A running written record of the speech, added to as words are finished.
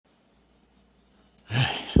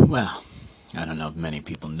Well, I don't know if many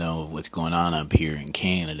people know what's going on up here in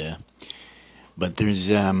Canada, but there's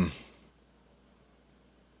some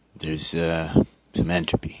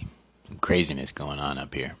entropy, some craziness going on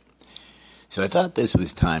up here. So I thought this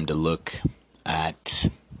was time to look at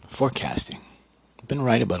forecasting. I've been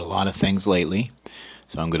right about a lot of things lately,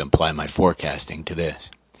 so I'm going to apply my forecasting to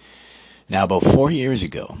this. Now, about 4 years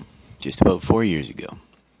ago, just about 4 years ago,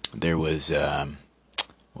 there was what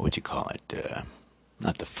would you call it?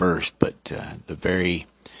 Not the first, but a very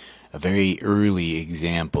early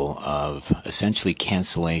example of essentially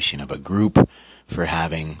cancellation of a group for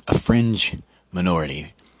having a fringe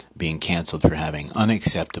minority being canceled for having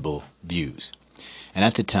unacceptable views. And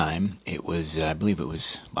at the time, it was, I believe it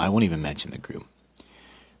was, I won't even mention the group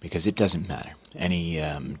because it doesn't matter. Any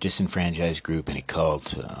disenfranchised group, any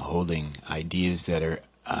cult holding ideas that are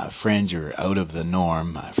fringe or out of the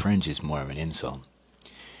norm, fringe is more of an insult.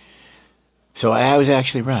 So I was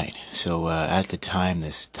actually right. So at the time,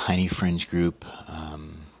 this tiny fringe group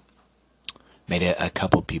made a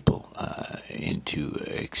couple people into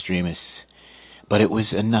extremists, but it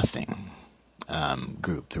was a nothing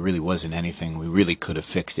group. There really wasn't anything. We really could have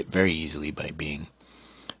fixed it very easily by being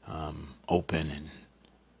open.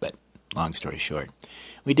 But long story short,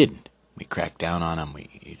 we didn't. We cracked down on them.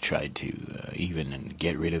 We tried to even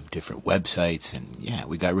get rid of different websites, and yeah,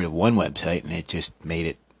 we got rid of one website, and it just made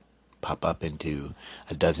it pop up into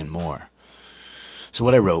a dozen more. So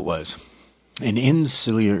what I wrote was, an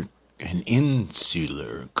insular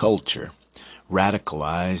culture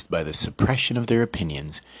radicalized by the suppression of their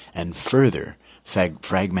opinions and further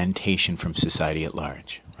fragmentation from society at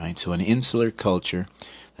large. Right? So an insular culture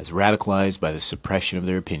that's radicalized by the suppression of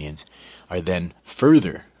their opinions are then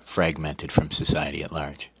further fragmented from society at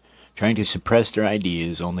large. Trying to suppress their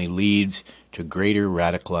ideas only leads to greater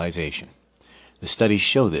radicalization. The studies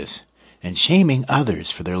show this, and shaming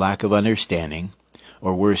others for their lack of understanding,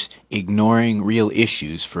 or worse, ignoring real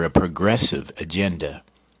issues for a progressive agenda,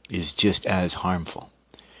 is just as harmful.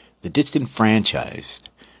 The disenfranchised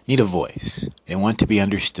need a voice. They want to be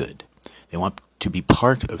understood. They want to be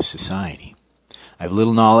part of society. I have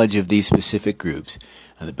little knowledge of these specific groups,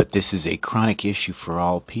 but this is a chronic issue for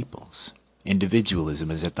all peoples.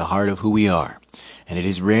 Individualism is at the heart of who we are, and it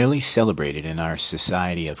is rarely celebrated in our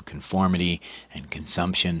society of conformity and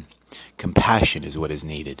consumption. Compassion is what is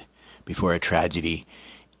needed before a tragedy,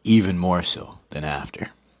 even more so than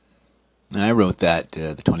after. And I wrote that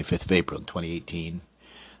the 25th of April, 2018.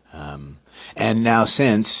 And now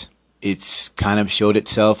since, it's kind of showed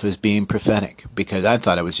itself as being prophetic, because I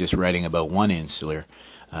thought I was just writing about one insular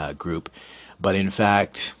group. But in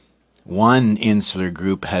fact, one insular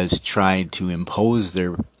group has tried to impose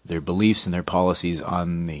their beliefs and their policies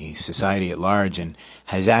on the society at large and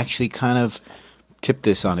has actually kind of tipped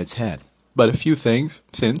this on its head. But a few things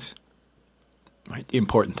since. Right? The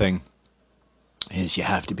important thing is you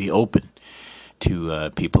have to be open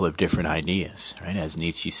to people of different ideas. Right? As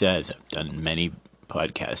Nietzsche says, I've done many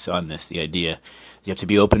podcasts on this. The idea you have to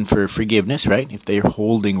be open for forgiveness, right? If they're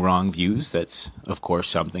holding wrong views, that's, of course,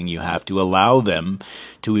 something you have to allow them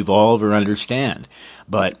to evolve or understand.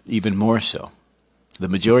 But even more so, the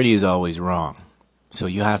majority is always wrong. So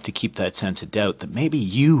you have to keep that sense of doubt that maybe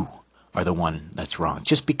you are the one that's wrong.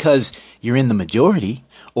 Just because you're in the majority,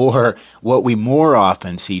 or what we more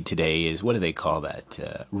often see today is, what do they call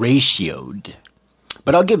that? Ratioed.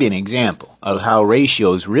 But I'll give you an example of how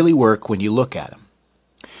ratios really work when you look at them.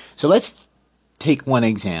 So let's take one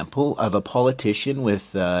example of a politician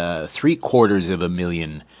with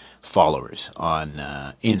 750,000 followers on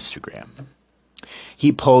Instagram.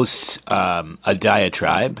 He posts a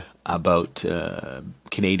diatribe about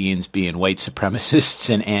Canadians being white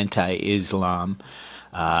supremacists and anti-Islam.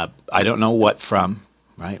 I don't know what from,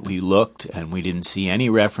 right? We looked and we didn't see any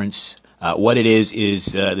reference. What it is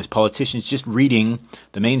this politician's just reading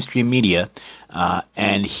the mainstream media,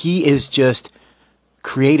 and he is just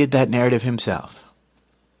created that narrative himself.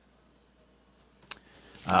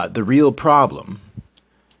 The real problem,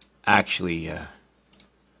 actually,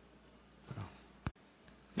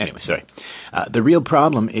 anyway, sorry. The real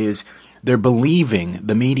problem is they're believing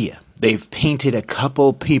the media. They've painted a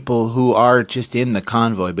couple people who are just in the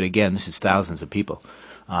convoy, but again, this is thousands of people.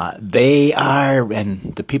 They are,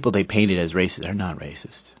 and the people they painted as racist are not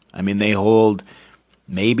racist. I mean, they hold,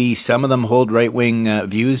 maybe some of them hold right-wing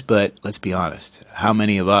views, but let's be honest. How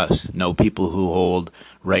many of us know people who hold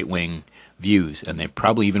right-wing views? And they're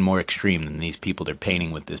probably even more extreme than these people they're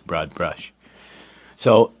painting with this broad brush.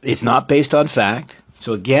 So it's not based on fact.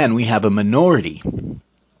 So again, we have a minority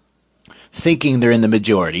thinking they're in the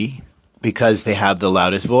majority because they have the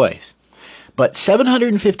loudest voice. But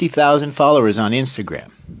 750,000 followers on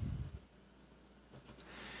Instagram.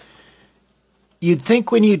 You'd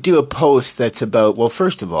think when you do a post that's about, well,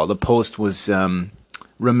 first of all, the post was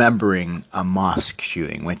remembering a mosque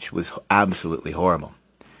shooting, which was absolutely horrible.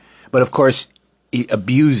 But of course,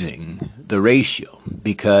 abusing the ratio,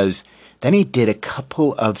 because then he did a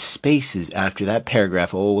couple of spaces after that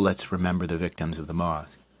paragraph. Oh, let's remember the victims of the mosque.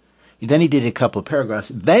 Then he did a couple of paragraphs.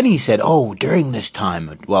 Then he said, oh, during this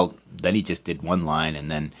time. Well, then he just did one line and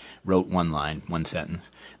then wrote one line, one sentence,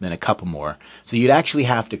 then a couple more. So you'd actually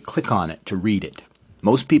have to click on it to read it.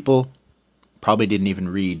 Most people probably didn't even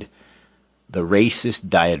read the racist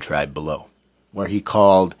diatribe below, where he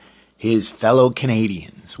called his fellow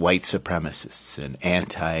Canadians white supremacists and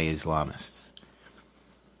anti-Islamists.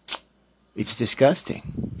 It's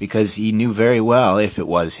disgusting, because he knew very well, if it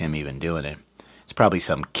was him even doing it, it's probably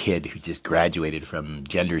some kid who just graduated from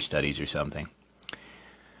gender studies or something,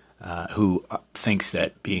 who thinks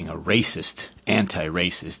that being a racist,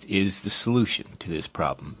 anti-racist, is the solution to this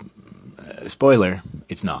problem. Spoiler,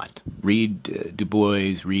 it's not. Read Du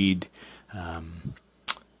Bois, read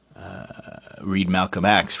Malcolm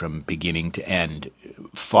X from beginning to end.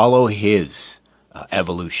 Follow his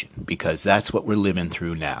evolution, because that's what we're living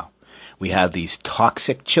through now. We have these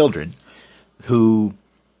toxic children who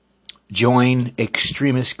join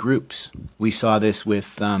extremist groups. We saw this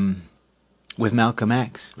with Malcolm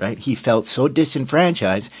X, right? He felt so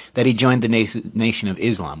disenfranchised that he joined the Nation of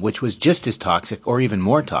Islam, which was just as toxic or even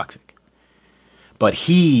more toxic. But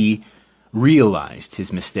he realized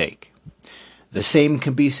his mistake. The same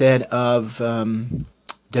can be said of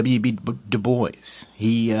W.B. Du Bois.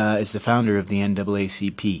 He is the founder of the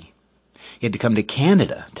NAACP. He had to come to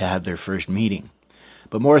Canada to have their first meeting.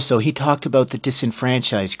 But more so, he talked about the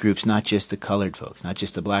disenfranchised groups, not just the colored folks, not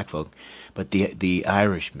just the black folk, but the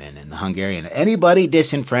Irishmen and the Hungarian, anybody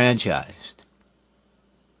disenfranchised.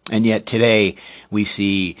 And yet today we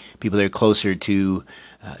see people that are closer to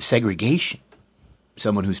segregation,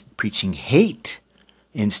 someone who's preaching hate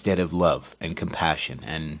instead of love and compassion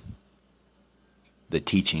and the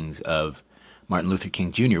teachings of Martin Luther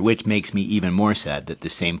King Jr., which makes me even more sad that the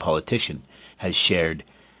same politician has shared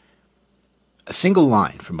a single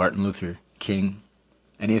line from Martin Luther King,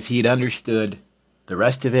 and if he'd understood the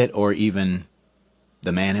rest of it, or even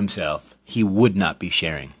the man himself, he would not be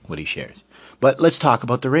sharing what he shares. But let's talk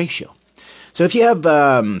about the ratio. So if you have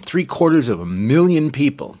 750,000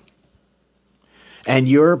 people, and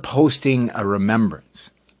you're posting a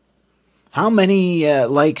remembrance, how many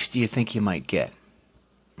likes do you think you might get?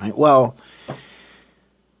 Right? Well,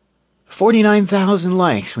 49,000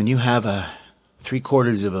 likes when you have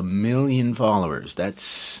 750,000 followers.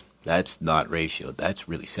 That's not ratio. That's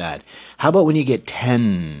really sad. How about when you get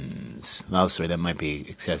tens? Oh, sorry, that might be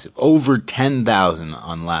excessive. Over 10,000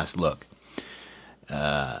 on last look.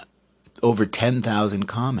 Over 10,000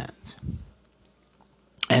 comments.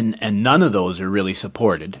 And none of those are really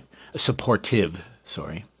supportive,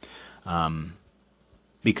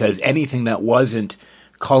 because anything that wasn't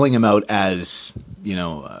calling him out as,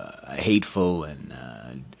 hateful and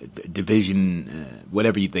division,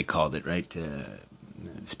 whatever they called it, right?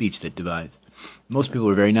 Speech that divides. Most people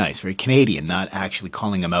were very nice, very Canadian, not actually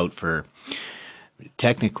calling him out for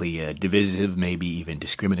technically divisive, maybe even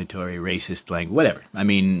discriminatory, racist language, whatever. I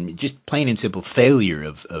mean, just plain and simple failure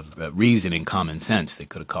of reason and common sense they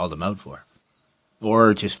could have called him out for.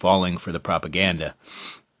 Or just falling for the propaganda.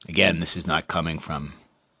 Again, this is not coming from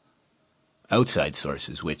outside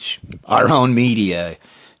sources, which our own media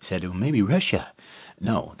said, well, maybe Russia.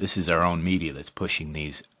 No, this is our own media that's pushing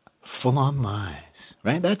these full-on lies,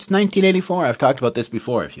 right? That's 1984. I've talked about this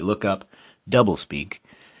before. If you look up doublespeak,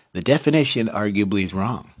 the definition arguably is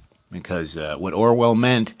wrong, because what Orwell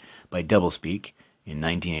meant by doublespeak in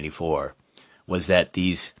 1984 was that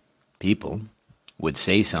these people would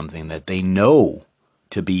say something that they know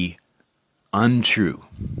to be untrue,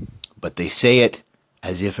 but they say it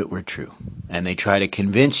as if it were true, and they try to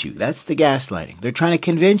convince you. That's the gaslighting. They're trying to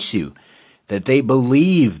convince you that they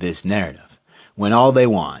believe this narrative when all they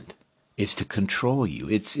want is to control you.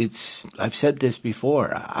 It's. I've said this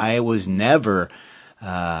before. I was never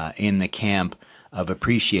in the camp of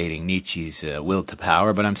appreciating Nietzsche's will to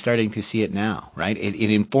power, but I'm starting to see it now, right?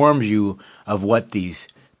 It informs you of what these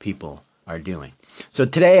people are doing. So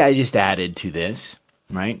today I just added to this,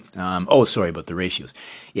 right? Sorry about the ratios.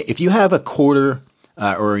 If you have a quarter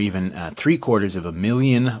or even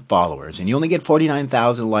 750,000 followers, and you only get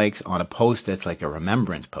 49,000 likes on a post that's like a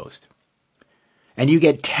remembrance post, and you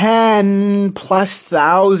get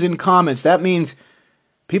 10,000+ comments, that means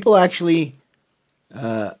people actually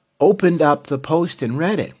opened up the post and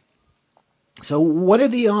read it. So what are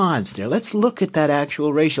the odds there? Let's look at that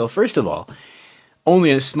actual ratio. First of all,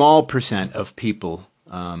 only a small percent of people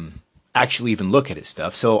actually even look at his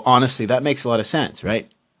stuff. So honestly, that makes a lot of sense,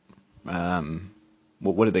 right?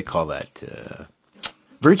 What do they call that?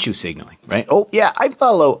 Virtue signaling, right? Oh yeah, I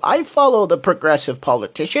follow the progressive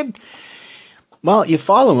politician. Well, you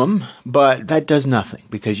follow him, but that does nothing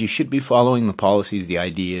because you should be following the policies, the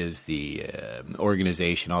ideas, the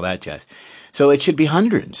organization, all that jazz. So it should be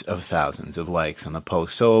hundreds of thousands of likes on the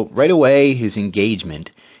post. So right away, his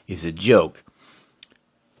engagement is a joke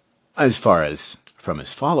as far as from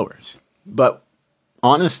his followers. But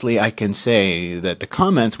honestly, I can say that the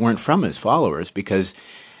comments weren't from his followers because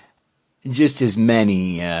just as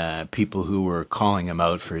many people who were calling him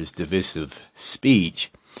out for his divisive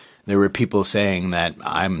speech, there were people saying that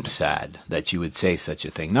I'm sad that you would say such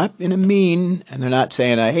a thing. Not in a mean, and they're not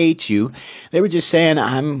saying I hate you. They were just saying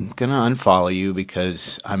I'm going to unfollow you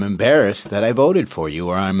because I'm embarrassed that I voted for you,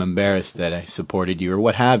 or I'm embarrassed that I supported you, or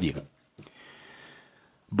what have you.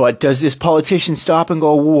 But does this politician stop and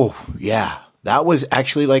go, whoa, yeah, that was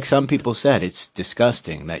actually, like some people said, it's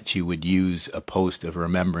disgusting that you would use a post of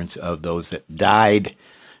remembrance of those that died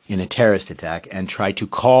in a terrorist attack and try to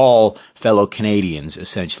call fellow Canadians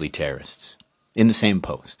essentially terrorists in the same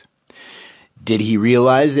post. Did he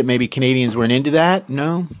realize that maybe Canadians weren't into that?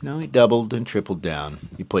 No, he doubled and tripled down.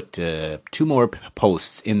 He put 2 more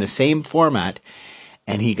posts in the same format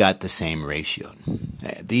and he got the same ratio.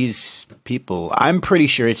 These people, I'm pretty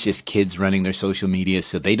sure it's just kids running their social media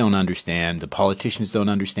so they don't understand. The politicians don't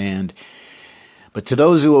understand. But to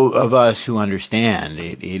those of us who understand,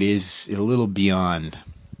 it is a little beyond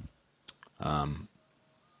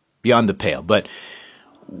the pale. But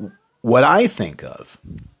what I think of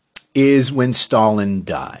is when Stalin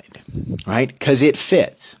died, right? Because it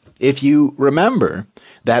fits. If you remember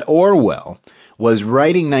that Orwell was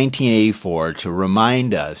writing 1984 to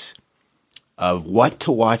remind us of what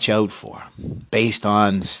to watch out for based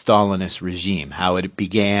on the Stalinist regime, how it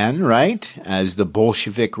began, right, as the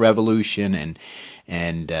Bolshevik Revolution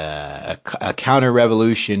and a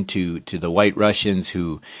counter-revolution to the White Russians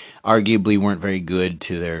who arguably weren't very good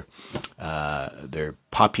to their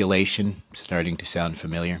population, starting to sound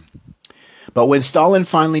familiar. But when Stalin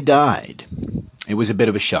finally died, it was a bit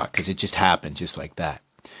of a shock because it just happened just like that.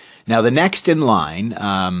 Now, the next in line,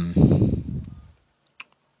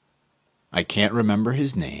 I can't remember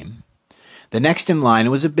his name. The next in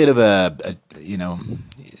line was a bit of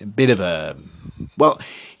well,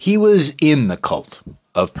 he was in the cult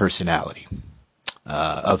of personality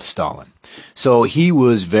of Stalin. So he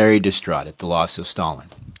was very distraught at the loss of Stalin.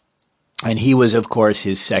 And he was, of course,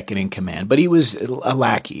 his second in command. But he was a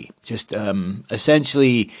lackey, just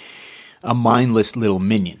essentially a mindless little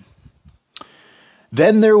minion.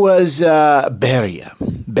 Then there was Beria.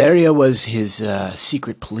 Beria was his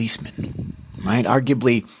secret policeman, right?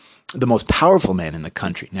 Arguably the most powerful man in the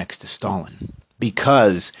country next to Stalin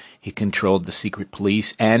because he controlled the secret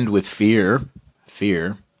police and with fear,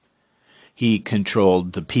 he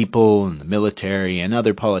controlled the people and the military and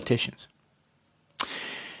other politicians.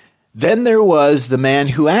 Then there was the man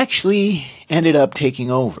who actually ended up taking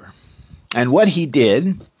over. And what he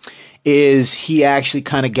did is he actually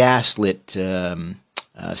kind of gaslit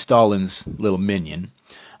Stalin's little minion,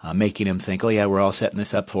 making him think, oh yeah, we're all setting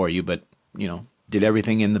this up for you, but, did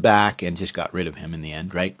everything in the back and just got rid of him in the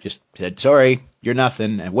end, right? Just said, sorry, you're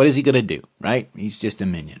nothing. And what is he going to do, right? He's just a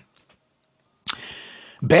minion.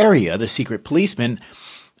 Beria, the secret policeman,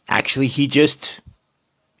 actually, he just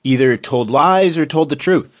either told lies or told the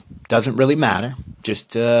truth. Doesn't really matter.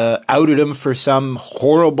 Just outed him for some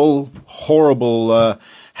horrible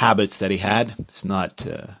habits that he had. It's not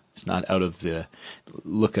out of the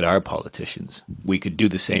look at our politicians. We could do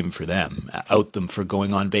the same for them. Out them for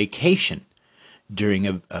going on vacation during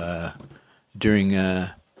a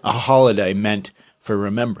holiday meant for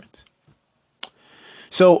remembrance.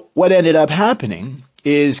 So what ended up happening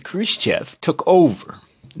is Khrushchev took over,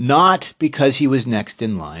 not because he was next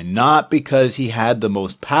in line, not because he had the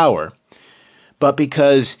most power, but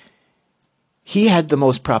because he had the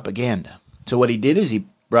most propaganda. So what he did is he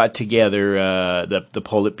brought together the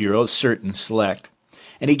Politburo, certain select,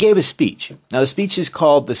 and he gave a speech. Now, the speech is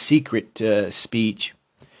called the secret speech,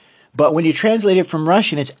 but when you translate it from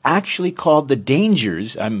Russian, it's actually called the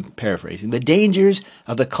dangers, I'm paraphrasing, the dangers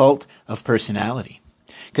of the cult of personality.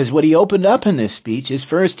 Because what he opened up in this speech is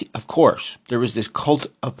first, of course, there was this cult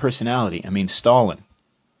of personality. I mean, Stalin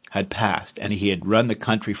had passed, and he had run the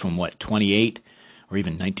country from, 28, or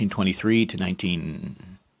even 1923 to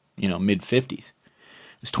mid-50s.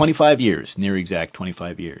 It's 25 years, near exact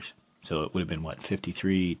 25 years. So it would have been,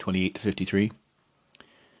 28 to 53?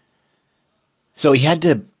 So he had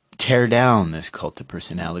to tear down this cult of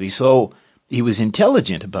personality. So he was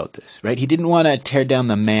intelligent about this, right? He didn't want to tear down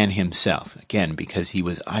the man himself, again, because he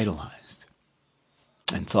was idolized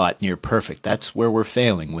and thought near perfect. That's where we're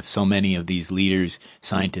failing with so many of these leaders,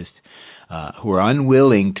 scientists, who are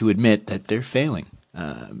unwilling to admit that they're failing,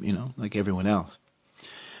 like everyone else.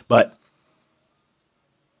 But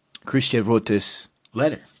Khrushchev wrote this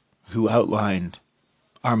letter who outlined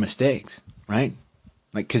our mistakes, right?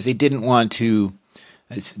 Like, because they didn't want to,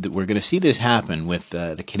 we're going to see this happen with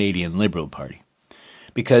the Canadian Liberal Party,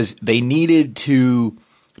 because they needed to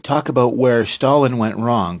talk about where Stalin went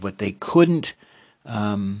wrong, but they couldn't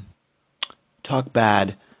talk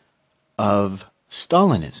bad of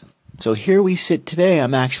Stalinism. So here we sit today.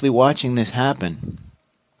 I'm actually watching this happen,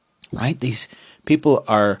 right? These people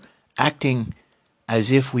are acting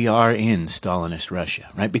as if we are in Stalinist Russia,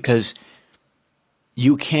 right? Because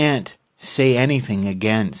you can't say anything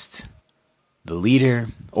against the leader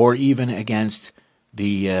or even against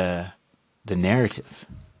the narrative.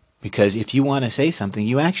 Because if you want to say something,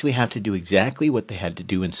 you actually have to do exactly what they had to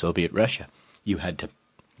do in Soviet Russia. You had to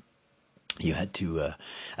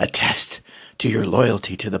attest to your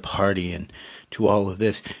loyalty to the party and to all of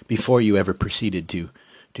this before you ever proceeded to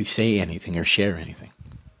say anything or share anything.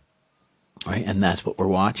 Right? And that's what we're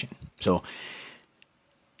watching. So,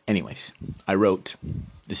 anyways, I wrote,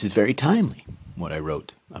 this is very timely, what I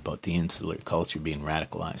wrote about the insular culture being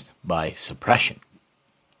radicalized by suppression.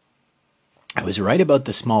 I was right about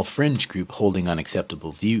the small fringe group holding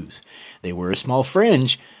unacceptable views. They were a small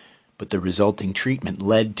fringe, but the resulting treatment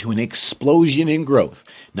led to an explosion in growth,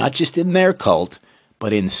 not just in their cult,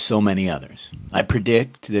 but in so many others. I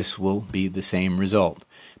predict this will be the same result,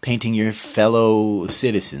 painting your fellow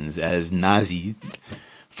citizens as Nazis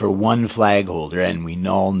for one flag holder, and we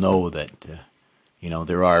all know that,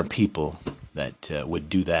 there are people that would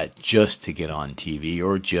do that just to get on TV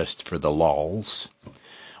or just for the lols.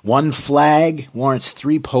 One flag warrants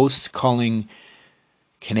 3 posts calling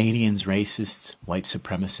Canadians racists, white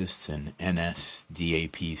supremacists, and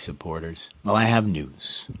NSDAP supporters. Well, I have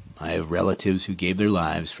news. I have relatives who gave their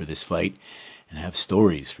lives for this fight and have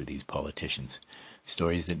stories for these politicians.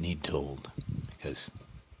 Stories that need told. Because,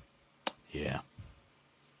 yeah.